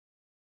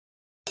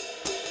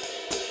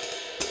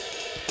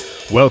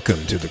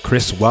Welcome to the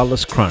Chris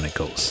Wallace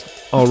Chronicles.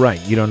 All right,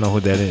 you don't know who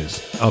that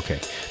is. Okay.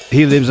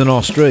 He lives in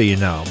Australia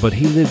now, but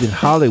he lived in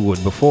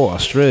Hollywood before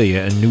Australia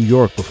and New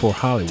York before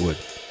Hollywood.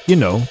 You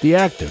know, the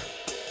actor,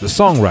 the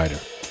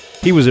songwriter.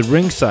 He was at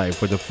ringside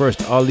for the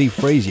first Ali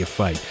Frazier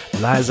fight,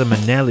 Liza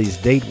Minnelli's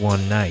date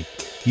one night.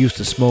 He used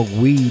to smoke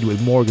weed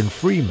with Morgan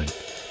Freeman.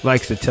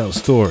 Likes to tell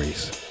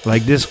stories,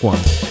 like this one.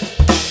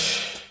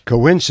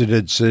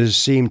 Coincidences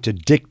seem to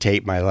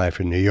dictate my life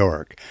in New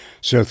York.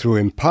 So through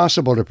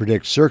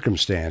impossible-to-predict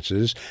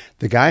circumstances,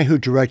 the guy who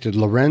directed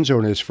Lorenzo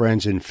and his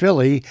friends in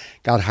Philly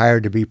got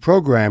hired to be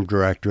program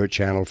director at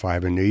Channel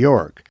 5 in New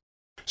York.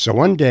 So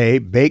one day,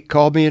 Bake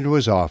called me into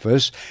his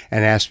office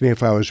and asked me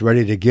if I was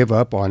ready to give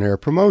up on-air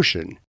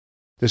promotion.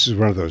 This is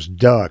one of those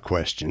duh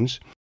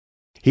questions.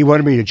 He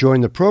wanted me to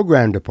join the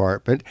program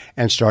department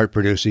and start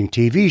producing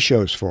TV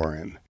shows for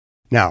him.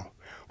 Now,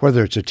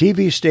 whether it's a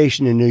TV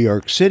station in New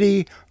York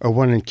City or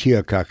one in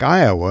Keokuk,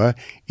 Iowa,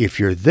 if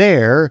you're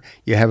there,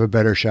 you have a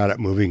better shot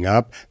at moving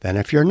up than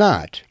if you're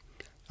not.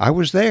 I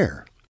was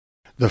there.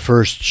 The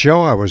first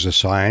show I was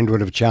assigned would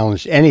have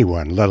challenged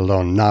anyone, let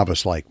alone a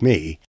novice like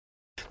me.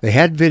 They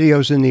had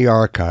videos in the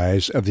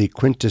archives of the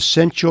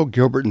quintessential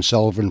Gilbert and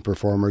Sullivan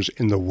performers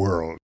in the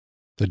world,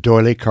 the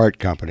D'Oyly Carte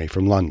Company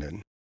from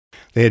London.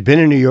 They had been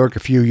in New York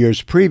a few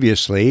years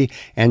previously,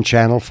 and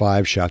Channel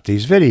 5 shot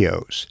these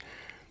videos.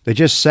 They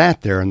just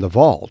sat there in the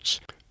vaults.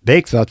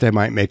 Bake thought they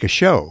might make a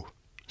show,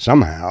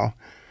 somehow.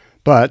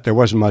 But there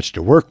wasn't much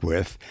to work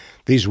with.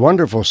 These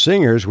wonderful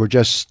singers were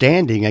just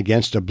standing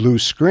against a blue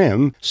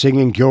scrim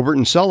singing Gilbert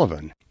and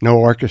Sullivan. No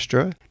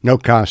orchestra, no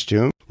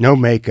costume, no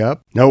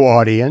makeup, no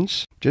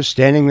audience, just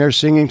standing there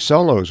singing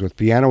solos with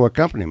piano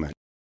accompaniment.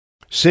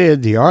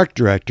 Sid, the art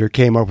director,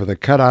 came up with a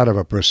cutout of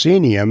a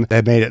proscenium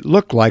that made it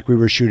look like we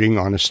were shooting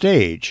on a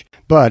stage.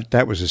 But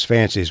that was as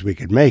fancy as we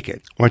could make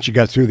it. Once you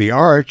got through the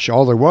arch,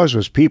 all there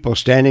was people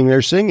standing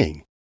there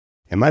singing.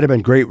 It might have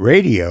been great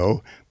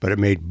radio, but it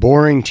made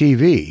boring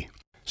TV.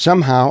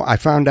 Somehow, I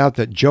found out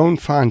that Joan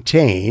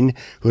Fountaine,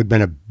 who had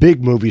been a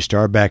big movie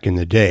star back in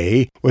the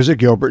day, was a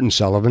Gilbert and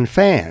Sullivan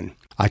fan.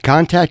 I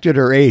contacted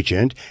her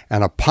agent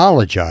and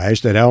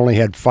apologized that I only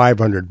had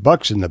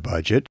 $500 in the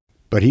budget,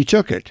 but he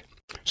took it.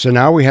 So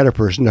now we had a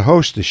person to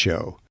host the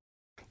show.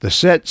 The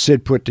set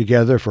Sid put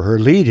together for her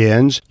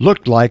lead-ins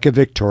looked like a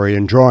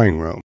Victorian drawing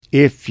room,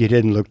 if you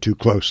didn't look too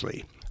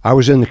closely. I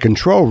was in the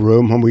control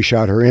room when we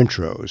shot her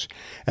intros.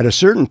 At a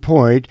certain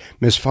point,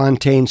 Miss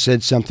Fountaine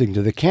said something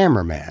to the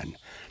cameraman.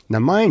 Now,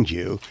 mind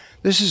you,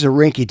 this is a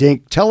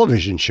rinky-dink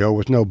television show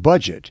with no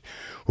budget.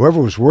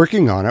 Whoever was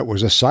working on it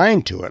was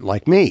assigned to it,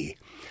 like me.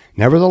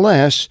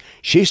 Nevertheless,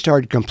 she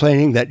started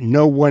complaining that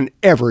no one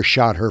ever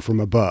shot her from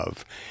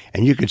above,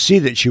 and you could see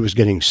that she was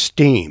getting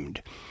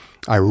steamed.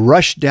 I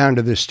rushed down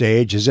to the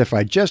stage as if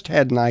I just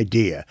had an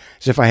idea,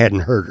 as if I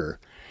hadn't heard her.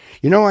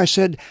 You know, I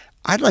said,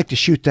 I'd like to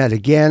shoot that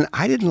again.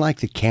 I didn't like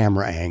the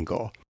camera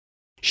angle.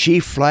 She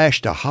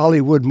flashed a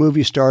Hollywood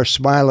movie star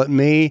smile at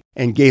me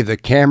and gave the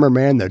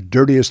cameraman the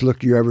dirtiest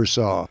look you ever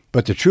saw.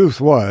 But the truth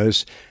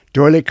was,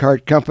 D'Oyly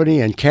Carte Company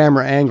and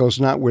camera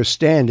angles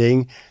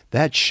notwithstanding,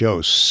 that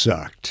show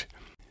sucked.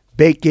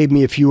 Bake gave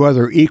me a few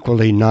other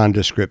equally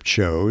nondescript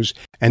shows,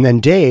 and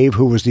then Dave,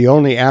 who was the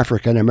only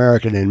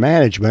African-American in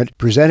management,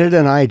 presented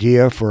an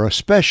idea for a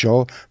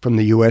special from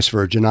the U.S.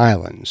 Virgin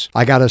Islands.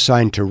 I got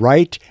assigned to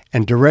write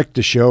and direct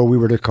the show we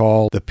were to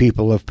call The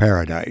People of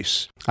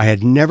Paradise. I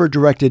had never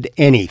directed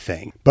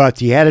anything, but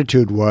the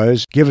attitude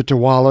was, give it to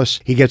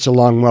Wallace, he gets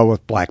along well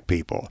with black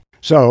people.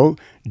 So,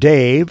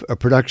 Dave, a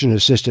production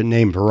assistant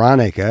named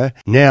Veronica,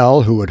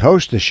 Nell, who would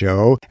host the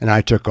show, and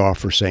I took off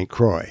for St.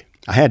 Croix.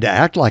 I had to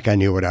act like I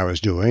knew what I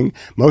was doing,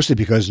 mostly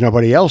because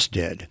nobody else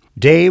did.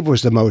 Dave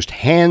was the most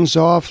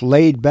hands-off,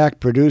 laid-back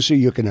producer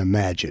you can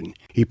imagine.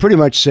 He pretty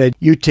much said,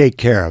 you take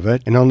care of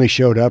it, and only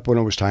showed up when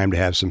it was time to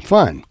have some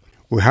fun.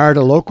 We hired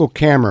a local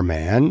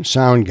cameraman,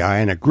 sound guy,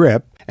 and a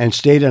grip, and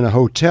stayed in a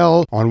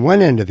hotel on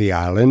one end of the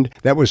island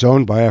that was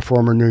owned by a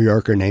former New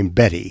Yorker named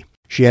Betty.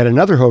 She had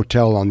another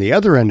hotel on the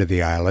other end of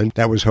the island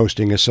that was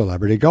hosting a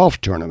celebrity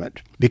golf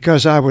tournament.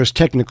 Because I was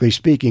technically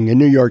speaking a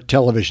New York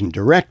television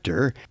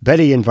director,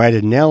 Betty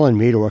invited Nell and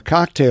me to a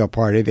cocktail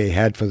party they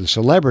had for the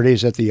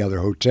celebrities at the other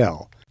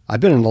hotel.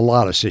 I've been in a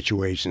lot of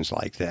situations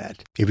like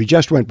that. If you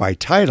just went by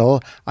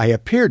title, I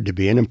appeared to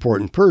be an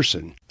important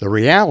person. The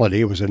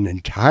reality was an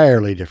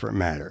entirely different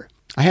matter.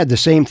 I had the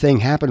same thing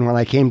happen when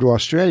I came to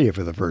Australia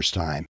for the first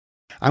time.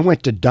 I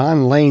went to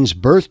Don Lane's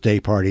birthday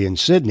party in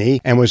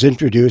Sydney and was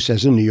introduced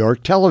as a New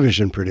York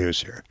television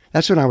producer.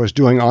 That's when I was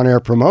doing on-air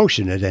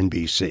promotion at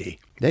NBC.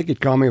 They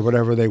could call me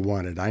whatever they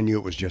wanted. I knew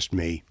it was just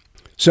me.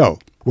 So,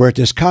 we're at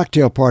this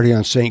cocktail party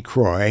on St.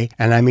 Croix,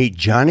 and I meet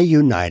Johnny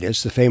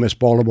Unitas, the famous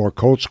Baltimore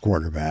Colts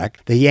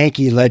quarterback, the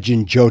Yankee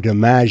legend Joe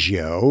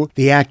DiMaggio,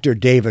 the actor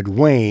David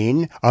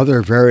Wayne,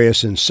 other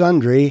various and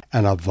sundry,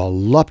 and a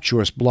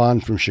voluptuous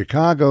blonde from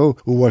Chicago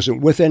who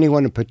wasn't with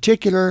anyone in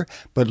particular,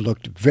 but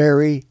looked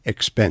very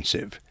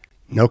expensive.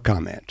 No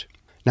comment.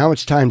 Now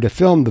it's time to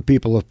film The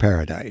People of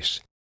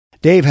Paradise.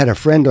 Dave had a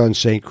friend on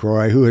St.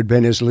 Croix who had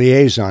been his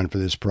liaison for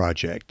this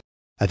project.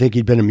 I think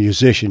he'd been a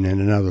musician in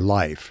another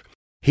life.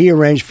 He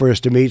arranged for us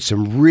to meet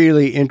some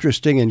really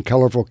interesting and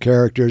colorful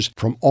characters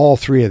from all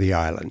three of the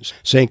islands,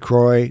 St.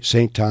 Croix,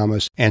 St.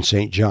 Thomas, and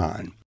St.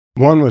 John.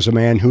 One was a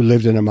man who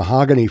lived in a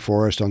mahogany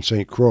forest on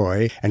St.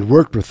 Croix and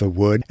worked with the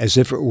wood as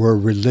if it were a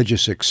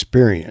religious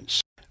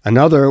experience.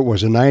 Another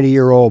was a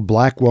 90-year-old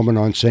black woman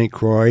on St.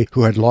 Croix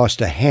who had lost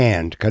a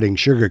hand cutting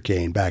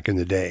sugarcane back in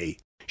the day.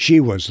 She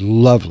was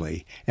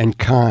lovely and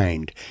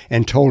kind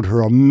and told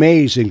her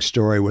amazing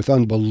story with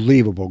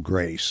unbelievable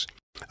grace.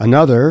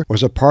 Another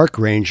was a park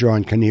ranger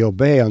on Conneaut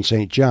Bay on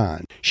St.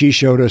 John. She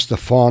showed us the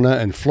fauna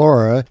and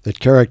flora that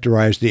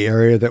characterized the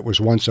area that was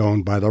once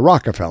owned by the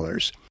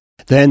Rockefellers.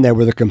 Then there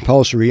were the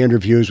compulsory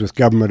interviews with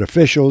government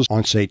officials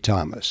on St.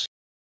 Thomas.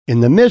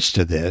 In the midst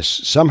of this,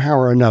 somehow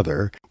or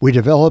another, we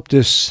developed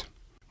this,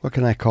 what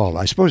can I call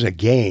it? I suppose a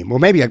game, or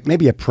maybe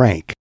a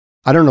prank.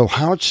 I don't know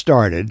how it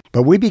started,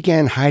 but we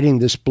began hiding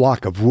this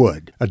block of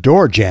wood, a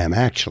door jamb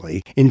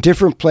actually, in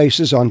different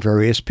places on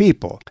various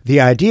people.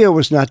 The idea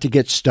was not to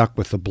get stuck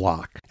with the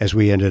block, as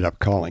we ended up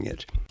calling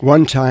it.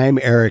 One time,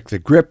 Eric the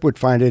Grip would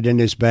find it in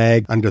his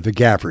bag under the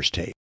gaffer's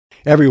tape.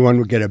 Everyone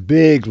would get a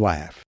big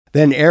laugh.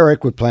 Then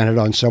Eric would plant it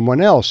on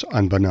someone else,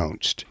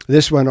 unbeknownst.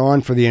 This went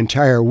on for the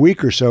entire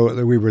week or so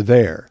that we were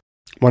there.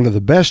 One of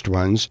the best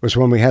ones was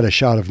when we had a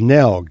shot of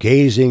Nell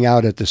gazing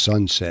out at the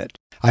sunset.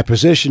 I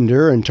positioned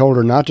her and told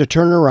her not to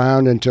turn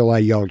around until I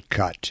yelled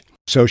cut.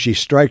 So she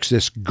strikes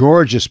this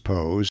gorgeous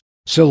pose,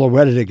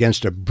 silhouetted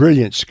against a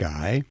brilliant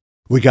sky.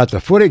 We got the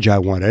footage I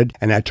wanted,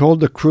 and I told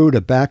the crew to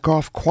back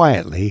off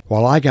quietly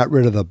while I got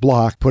rid of the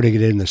block, putting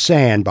it in the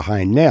sand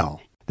behind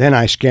Nell. Then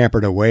I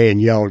scampered away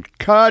and yelled,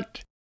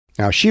 cut!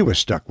 Now she was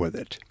stuck with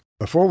it.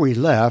 Before we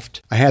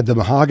left, I had the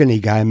mahogany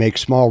guy make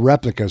small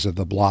replicas of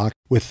the block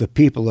with the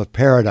people of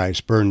paradise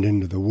burned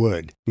into the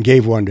wood, and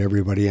gave one to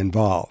everybody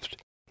involved.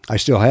 I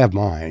still have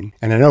mine,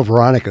 and I know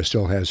Veronica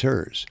still has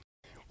hers.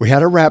 We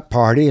had a wrap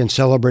party and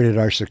celebrated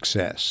our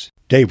success.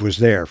 Dave was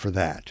there for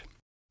that.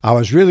 I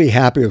was really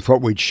happy with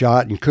what we'd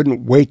shot and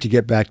couldn't wait to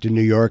get back to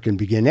New York and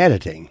begin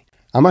editing.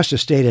 I must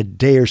have stayed a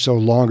day or so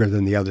longer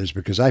than the others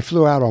because I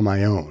flew out on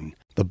my own.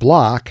 The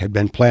block had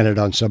been planted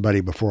on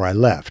somebody before I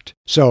left.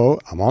 So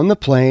I'm on the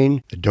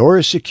plane, the door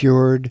is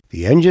secured,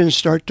 the engines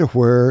start to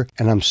whir,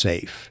 and I'm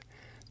safe.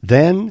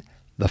 Then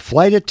the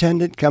flight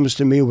attendant comes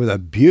to me with a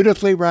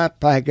beautifully wrapped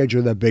package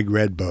with a big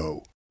red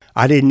bow.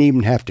 I didn't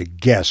even have to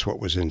guess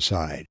what was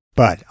inside.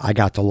 But I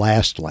got the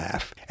last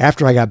laugh.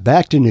 After I got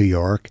back to New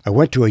York, I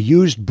went to a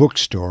used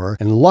bookstore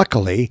and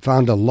luckily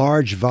found a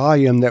large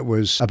volume that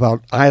was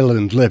about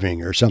island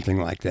living or something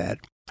like that.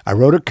 I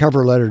wrote a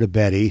cover letter to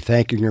Betty,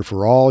 thanking her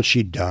for all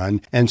she'd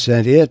done, and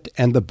sent it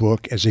and the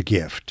book as a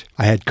gift.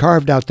 I had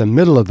carved out the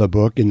middle of the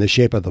book in the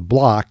shape of the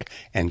block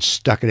and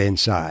stuck it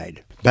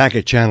inside. Back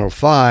at Channel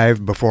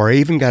 5, before I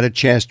even got a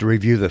chance to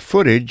review the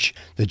footage,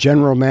 the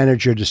general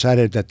manager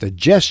decided that the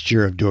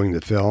gesture of doing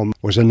the film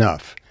was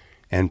enough,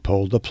 and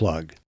pulled the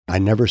plug. I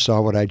never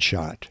saw what I'd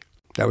shot.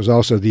 That was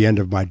also the end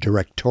of my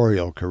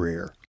directorial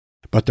career.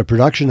 But the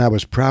production I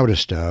was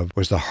proudest of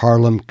was the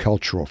Harlem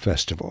Cultural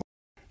Festival.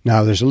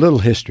 Now, there's a little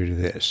history to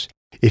this.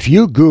 If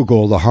you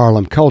Google the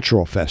Harlem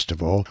Cultural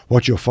Festival,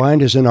 what you'll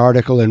find is an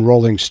article in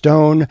Rolling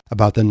Stone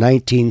about the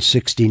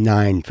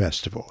 1969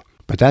 festival.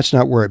 But that's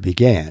not where it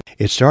began.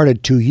 It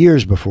started 2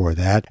 years before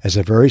that as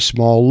a very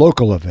small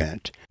local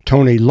event.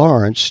 Tony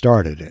Lawrence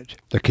started it.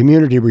 The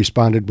community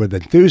responded with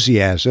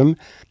enthusiasm.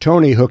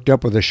 Tony hooked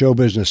up with a show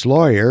business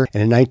lawyer,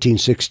 and in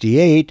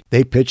 1968,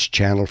 they pitched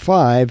Channel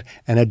 5,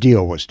 and a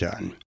deal was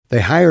done.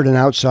 They hired an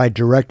outside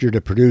director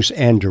to produce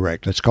and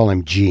direct. Let's call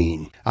him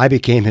Gene. I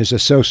became his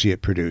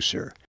associate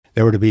producer.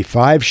 There were to be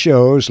 5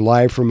 shows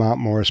live from Mount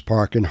Morris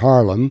Park in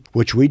Harlem,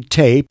 which we'd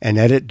tape and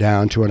edit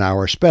down to an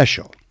hour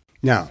special.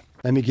 Now,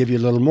 let me give you a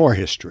little more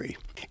history.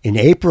 In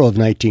April of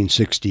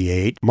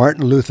 1968,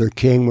 Martin Luther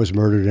King was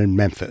murdered in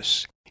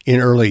Memphis. In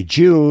early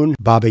June,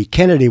 Bobby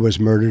Kennedy was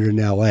murdered in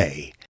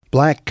L.A.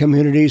 Black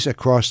communities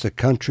across the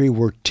country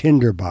were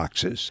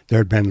tinderboxes. There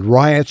had been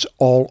riots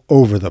all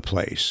over the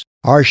place.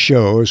 Our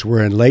shows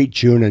were in late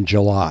June and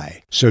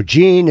July. So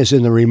Gene is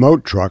in the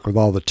remote truck with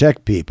all the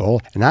tech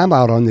people, and I'm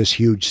out on this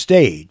huge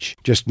stage.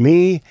 Just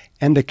me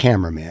and the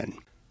cameramen.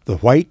 The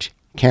white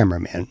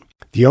cameramen.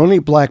 The only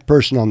black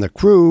person on the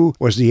crew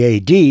was the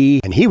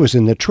AD, and he was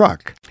in the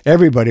truck.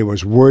 Everybody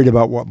was worried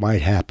about what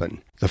might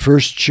happen. The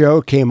first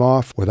show came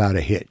off without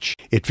a hitch.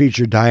 It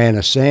featured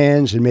Diana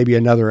Sands and maybe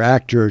another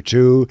actor or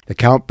two, the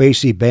Count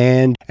Basie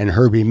Band, and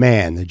Herbie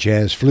Mann, the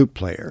jazz flute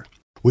player.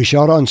 We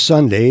shot on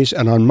Sundays,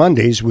 and on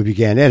Mondays we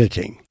began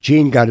editing.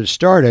 Gene got it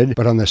started,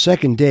 but on the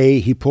second day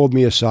he pulled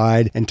me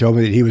aside and told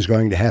me that he was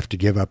going to have to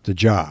give up the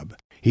job.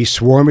 He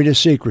swore me to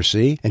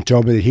secrecy and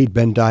told me that he'd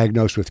been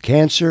diagnosed with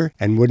cancer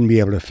and wouldn't be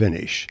able to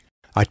finish.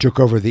 I took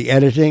over the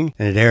editing,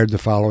 and it aired the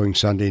following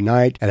Sunday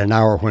night at an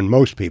hour when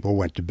most people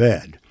went to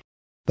bed.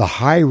 The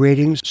high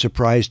ratings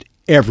surprised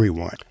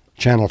everyone.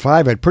 Channel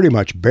 5 had pretty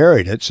much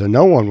buried it, so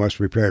no one was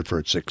prepared for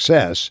its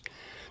success.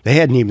 They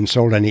hadn't even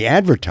sold any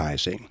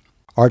advertising.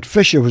 Art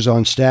Fisher was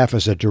on staff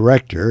as a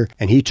director,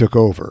 and he took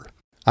over.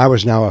 I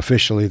was now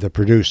officially the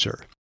producer.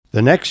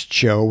 The next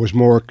show was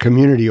more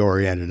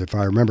community-oriented, if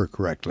I remember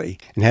correctly,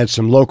 and had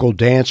some local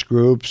dance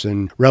groups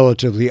and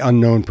relatively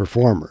unknown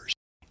performers.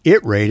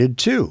 It rated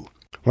 2.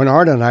 When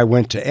Art and I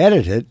went to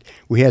edit it,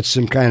 we had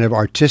some kind of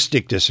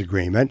artistic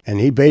disagreement, and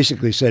he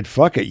basically said,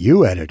 "Fuck it,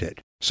 you edit it."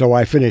 So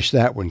I finished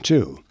that one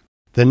too.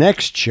 The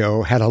next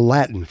show had a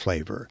Latin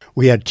flavor.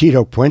 We had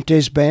Tito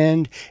Puente's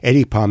band,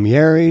 Eddie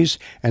Palmieri's,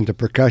 and the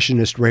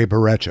percussionist Ray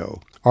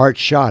Barreto. Art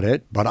shot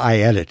it, but I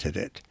edited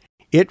it.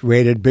 It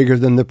rated bigger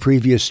than the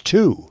previous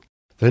 2.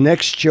 The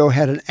next show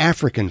had an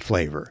African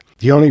flavor.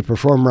 The only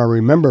performer I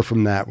remember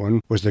from that one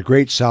was the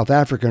great South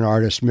African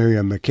artist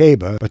Miriam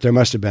Makeba, but there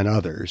must have been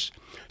others.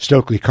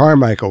 Stokely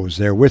Carmichael was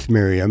there with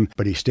Miriam,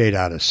 but he stayed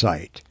out of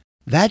sight.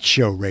 That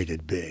show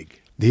rated big.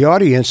 The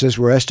audiences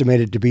were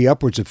estimated to be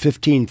upwards of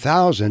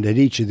 15,000 at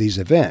each of these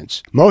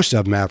events, most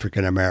of them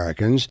African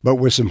Americans, but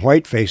with some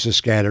white faces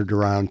scattered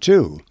around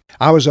too.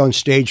 I was on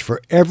stage for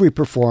every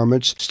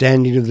performance,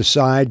 standing to the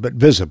side but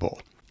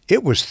visible.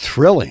 It was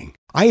thrilling.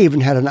 I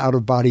even had an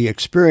out-of-body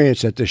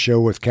experience at the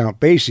show with Count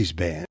Basie's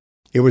band.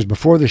 It was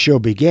before the show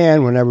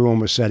began when everyone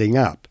was setting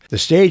up. The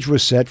stage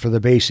was set for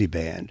the Basie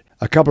band.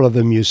 A couple of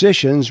the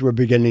musicians were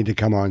beginning to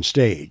come on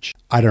stage.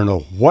 I don't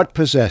know what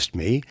possessed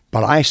me,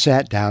 but I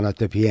sat down at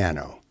the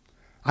piano.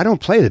 I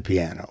don't play the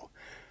piano.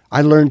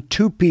 I learned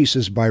 2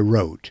 pieces by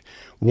rote.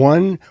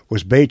 One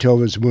was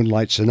Beethoven's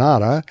Moonlight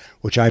Sonata,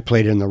 which I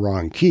played in the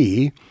wrong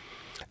key.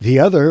 The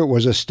other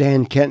was a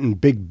Stan Kenton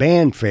big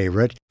band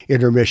favorite,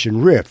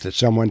 Intermission Riff, that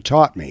someone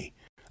taught me.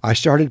 I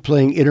started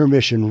playing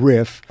Intermission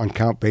Riff on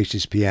Count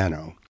Basie's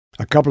piano.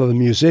 A couple of the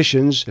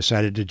musicians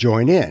decided to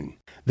join in.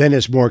 Then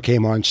as more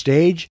came on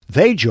stage,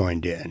 they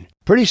joined in.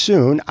 Pretty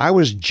soon, I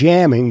was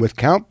jamming with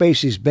Count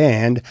Basie's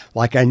band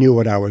like I knew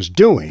what I was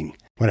doing.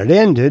 When it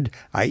ended,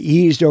 I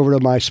eased over to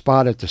my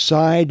spot at the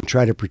side and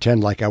tried to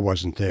pretend like I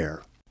wasn't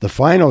there. The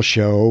final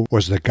show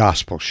was the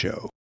gospel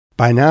show.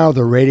 By now,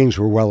 the ratings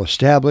were well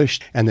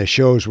established, and the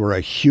shows were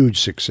a huge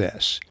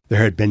success.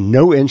 There had been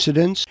no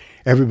incidents,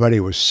 everybody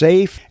was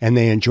safe, and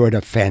they enjoyed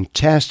a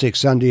fantastic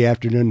Sunday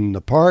afternoon in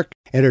the park,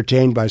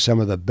 entertained by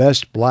some of the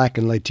best Black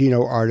and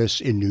Latino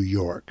artists in New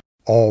York,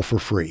 all for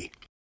free.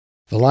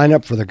 The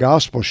lineup for the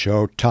gospel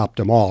show topped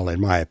them all, in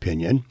my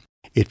opinion.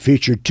 It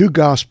featured 2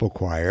 gospel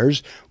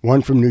choirs,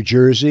 one from New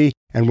Jersey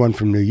and one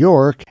from New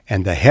York,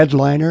 and the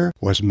headliner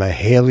was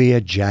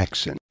Mahalia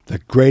Jackson, the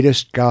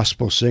greatest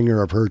gospel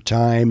singer of her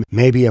time,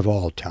 maybe of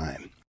all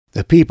time.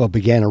 The people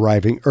began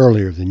arriving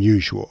earlier than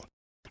usual.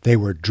 They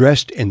were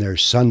dressed in their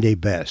Sunday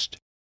best.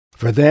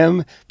 For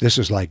them, this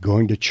was like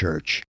going to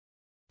church.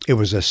 It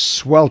was a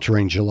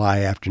sweltering July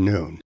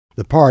afternoon.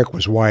 The park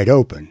was wide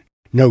open.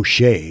 No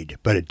shade,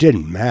 but it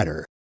didn't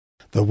matter.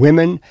 The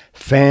women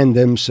fanned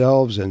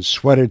themselves and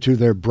sweated through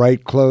their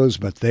bright clothes,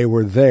 but they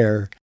were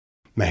there.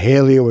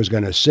 Mahalia was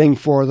going to sing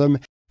for them,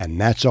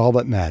 and that's all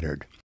that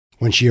mattered.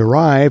 When she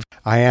arrived,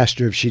 I asked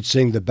her if she'd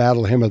sing the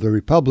Battle Hymn of the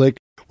Republic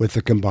with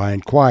the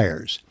combined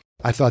choirs.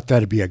 I thought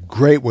that'd be a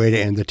great way to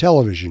end the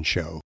television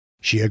show.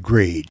 She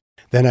agreed.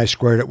 Then I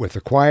squared it with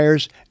the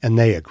choirs, and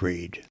they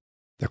agreed.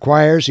 The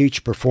choirs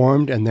each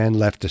performed and then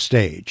left the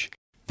stage.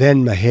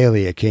 Then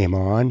Mahalia came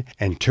on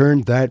and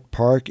turned that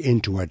park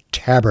into a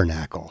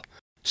tabernacle.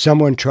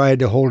 Someone tried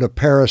to hold a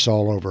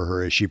parasol over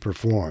her as she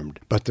performed,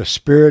 but the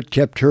Spirit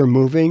kept her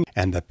moving,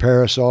 and the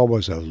parasol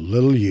was of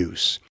little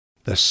use.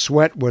 The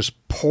sweat was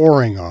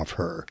pouring off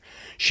her.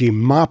 She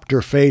mopped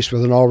her face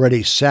with an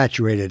already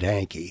saturated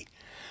hanky.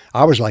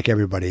 I was like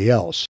everybody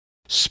else,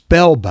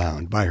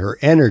 spellbound by her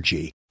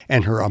energy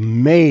and her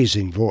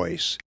amazing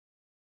voice.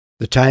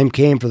 The time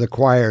came for the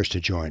choirs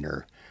to join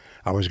her.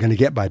 I was going to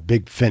get my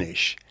big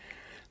finish.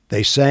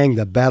 They sang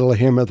the Battle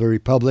Hymn of the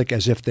Republic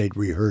as if they'd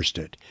rehearsed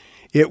it.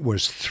 It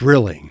was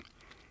thrilling.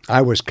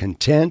 I was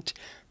content.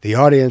 The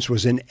audience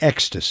was in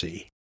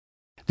ecstasy.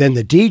 Then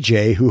the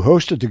DJ who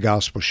hosted the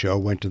gospel show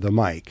went to the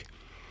mic.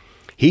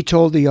 He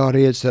told the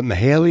audience that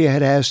Mahalia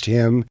had asked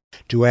him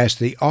to ask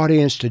the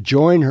audience to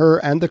join her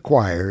and the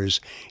choirs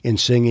in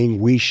singing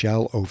We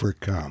Shall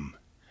Overcome.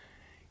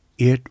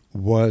 It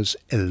was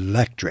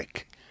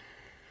electric.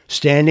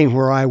 Standing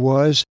where I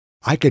was,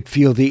 I could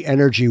feel the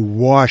energy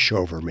wash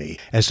over me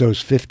as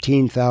those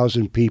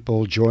 15,000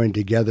 people joined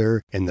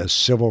together in the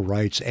Civil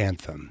Rights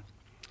Anthem.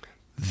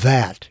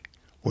 That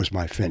was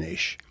my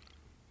finish.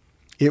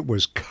 It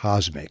was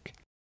cosmic.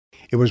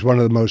 It was one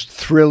of the most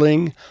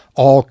thrilling,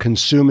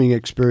 all-consuming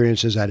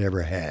experiences I'd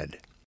ever had.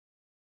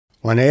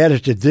 When I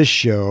edited this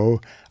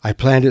show, I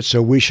planned it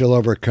so We Shall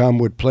Overcome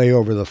would play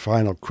over the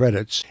final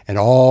credits and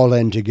all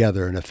end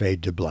together in a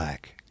fade to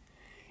black.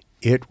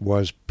 It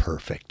was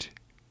perfect.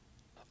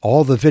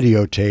 All the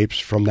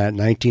videotapes from that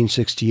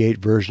 1968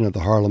 version of the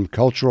Harlem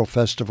Cultural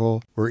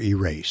Festival were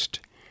erased.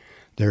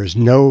 There is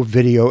no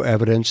video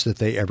evidence that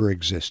they ever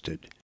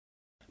existed.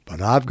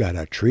 But I've got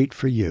a treat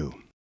for you.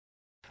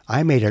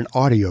 I made an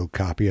audio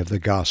copy of the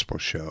gospel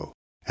show,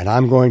 and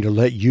I'm going to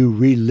let you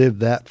relive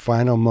that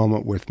final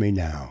moment with me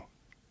now.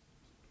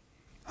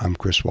 I'm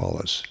Chris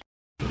Wallace.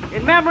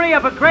 In memory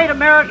of a great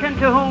American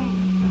to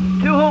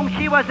whom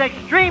she was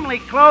extremely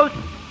close,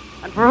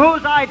 and for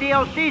whose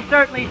ideals she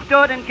certainly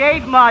stood and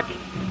gave much,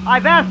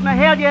 I've asked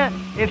Mahalia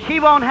if she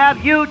won't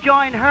have you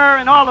join her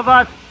and all of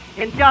us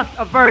in just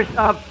a verse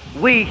of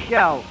We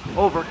Shall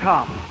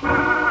Overcome.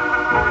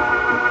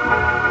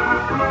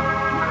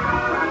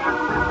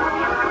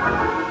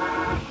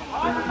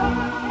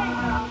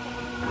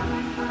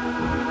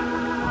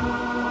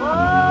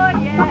 Oh,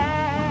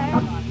 yeah.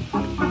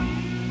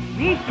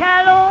 We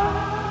shall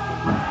overcome.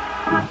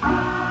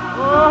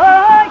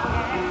 Oh,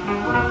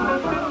 yeah.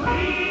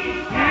 We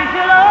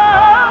shall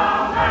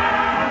overcome.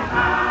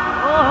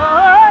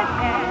 Oh,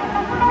 yeah.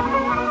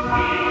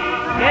 We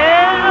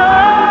shall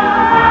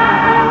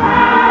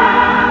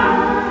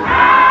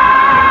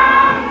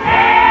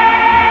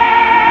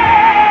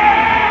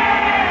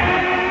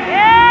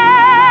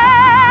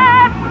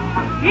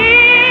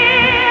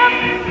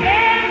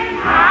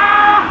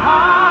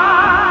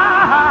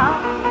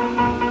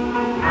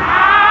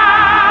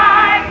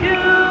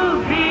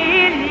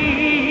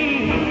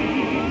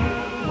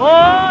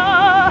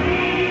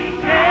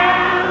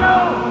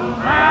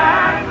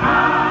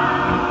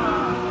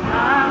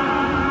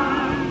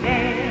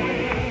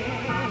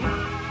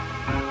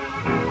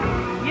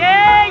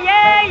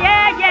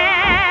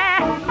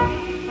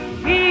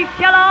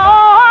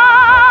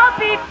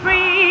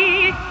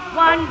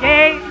one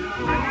day.